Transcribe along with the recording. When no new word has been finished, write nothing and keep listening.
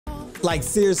Like,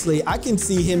 seriously, I can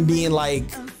see him being like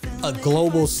a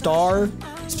global star,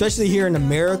 especially here in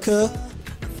America.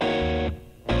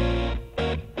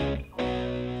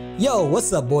 Yo,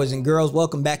 what's up, boys and girls?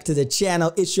 Welcome back to the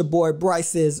channel. It's your boy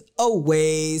Bryce, as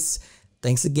always.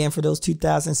 Thanks again for those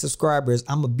 2,000 subscribers.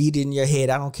 I'm gonna beat it in your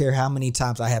head. I don't care how many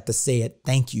times I have to say it.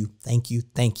 Thank you, thank you,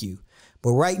 thank you.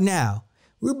 But right now,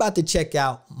 we're about to check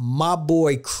out my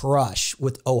boy Crush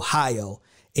with Ohio.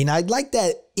 And I like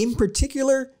that in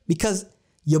particular because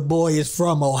your boy is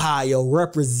from Ohio,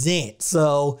 represent.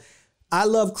 So I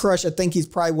love Crush. I think he's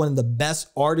probably one of the best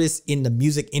artists in the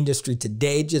music industry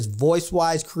today, just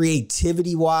voice-wise,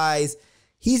 creativity-wise.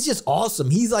 He's just awesome.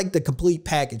 He's like the complete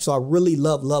package. So I really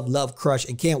love Crush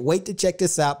and can't wait to check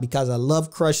this out because I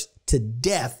love Crush to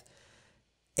death.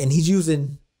 And he's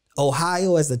using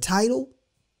Ohio as the title.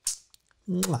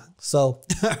 So,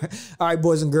 all right,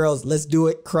 boys and girls, let's do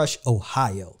it. Crush,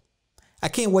 Ohio. I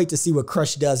can't wait to see what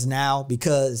Crush does now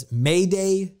because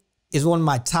Mayday is one of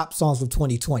my top songs of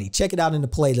 2020. Check it out in the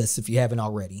playlist if you haven't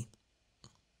already.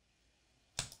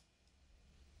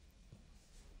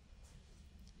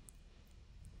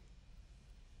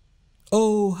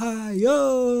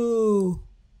 Ohio.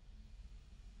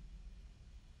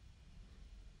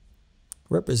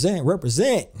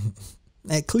 Represent.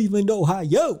 At Cleveland,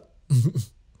 Ohio.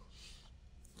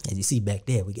 As you see back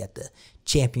there, we got the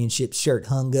championship shirt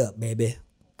hung up, baby.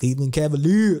 Cleveland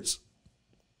Cavaliers.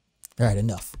 All right,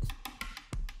 enough.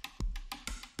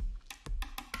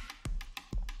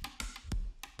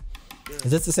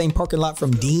 Is this the same parking lot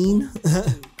from Dean?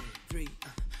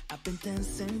 I've been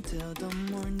dancing till the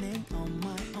morning on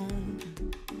my own.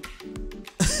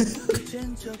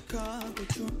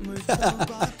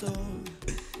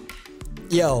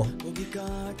 Yo,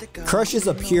 Crush is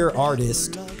a pure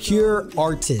artist. Pure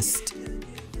artist.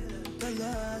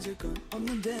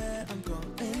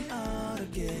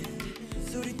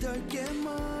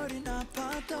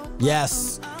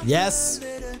 Yes. Yes.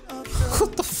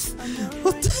 What the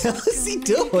hell is he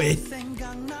doing?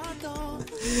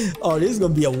 Oh, this is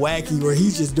gonna be a wacky where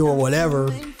he's just doing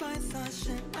whatever.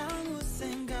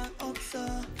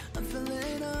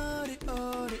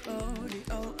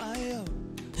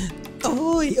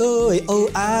 Oi,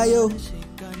 Ohio.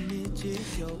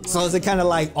 So is it kind of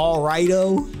like all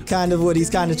righto? Kind of what he's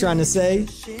kind of trying to say?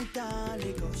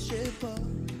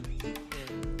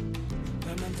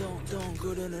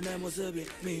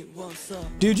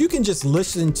 Dude, you can just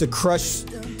listen to Crush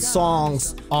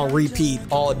songs on repeat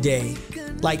all day.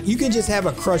 Like, you can just have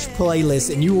a Crush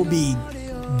playlist and you will be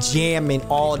jamming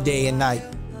all day and night.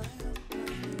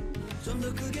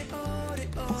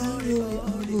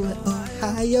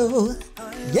 Ohio.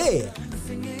 Yeah.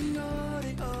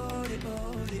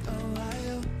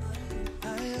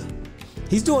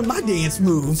 He's doing my dance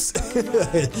moves. Did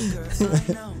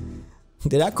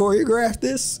I choreograph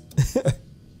this?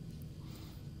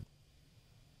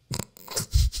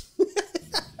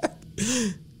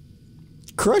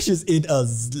 Crush is in a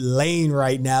lane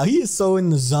right now. He is so in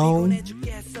the zone.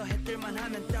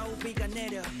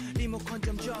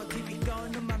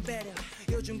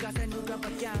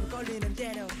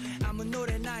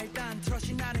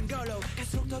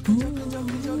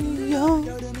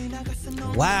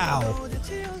 Wow.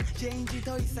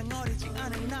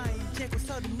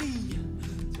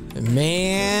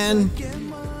 Man.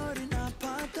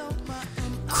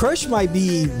 Crush might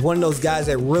be one of those guys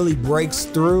that really breaks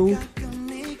through.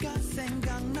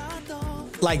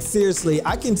 Like, seriously,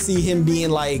 I can see him being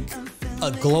like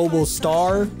a global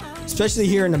star, especially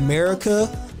here in America.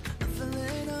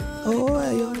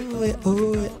 Ohio.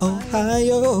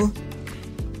 Ohio.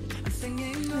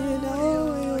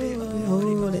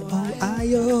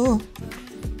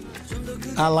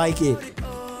 I like it.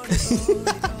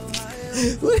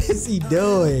 What is he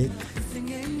doing?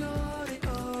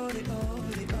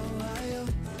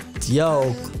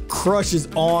 Yo, Crush is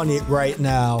on it right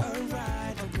now.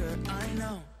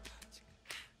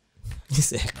 He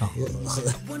said,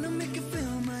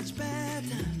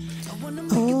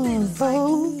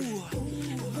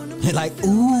 like,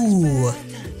 ooh.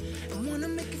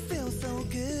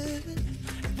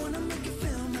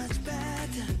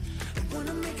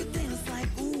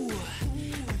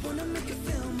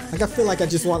 Like, I feel like I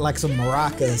just want like some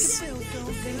maracas.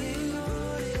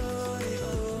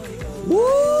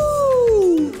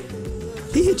 Woo!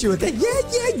 He hit you with that, yeah.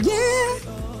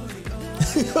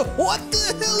 What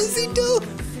the hell is he doing?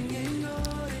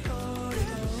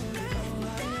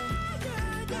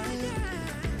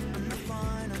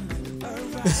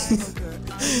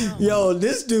 Yo,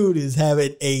 this dude is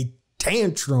having a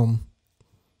tantrum.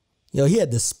 Yo, he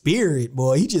had the spirit,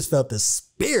 boy. He just felt the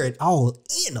spirit all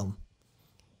in him.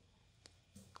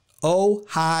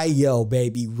 Ohio,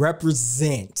 baby.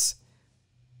 Represent.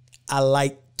 I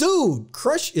like, dude,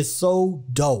 Crush is so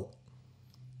dope.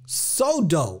 So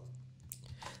dope.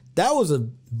 That was a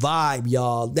vibe,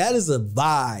 y'all. That is a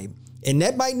vibe. And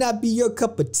that might not be your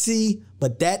cup of tea,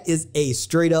 but that is a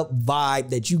straight up vibe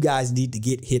that you guys need to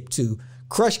get hip to.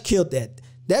 Crush killed that.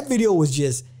 That video was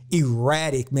just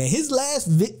erratic, man.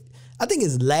 I think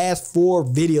his last 4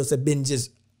 videos have been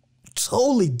just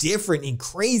totally different and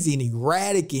crazy and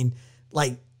erratic, and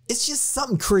like, it's just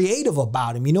something creative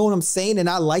about him. You know what I'm saying? And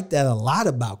I like that a lot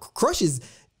about Crush.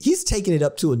 He's taking it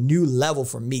up to a new level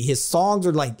for me. His songs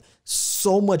are like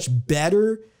so much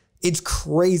better. It's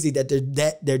crazy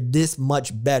that they're this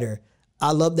much better.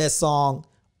 I love that song.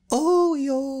 Oh,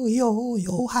 yo, yo,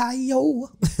 yo, hi, yo.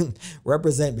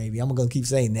 Represent, baby. I'm going to keep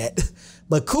saying that.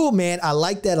 But cool, man. I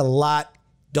like that a lot.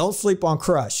 Don't sleep on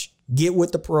Crush. Get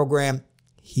with the program.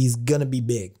 He's going to be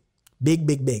big. Big,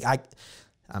 big, big.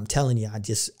 I'm telling you,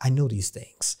 I know these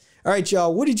things. All right,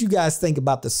 y'all. What did you guys think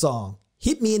about the song?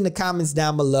 Hit me in the comments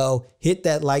down below. Hit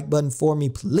that like button for me,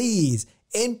 please.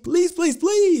 And please, please,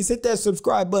 please hit that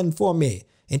subscribe button for me.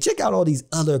 And check out all these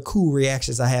other cool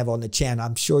reactions I have on the channel.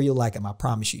 I'm sure you'll like them. I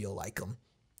promise you'll like them.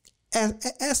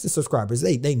 Ask the subscribers.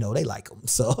 They know they like them.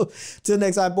 So till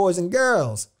next time, boys and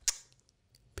girls.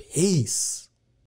 Peace.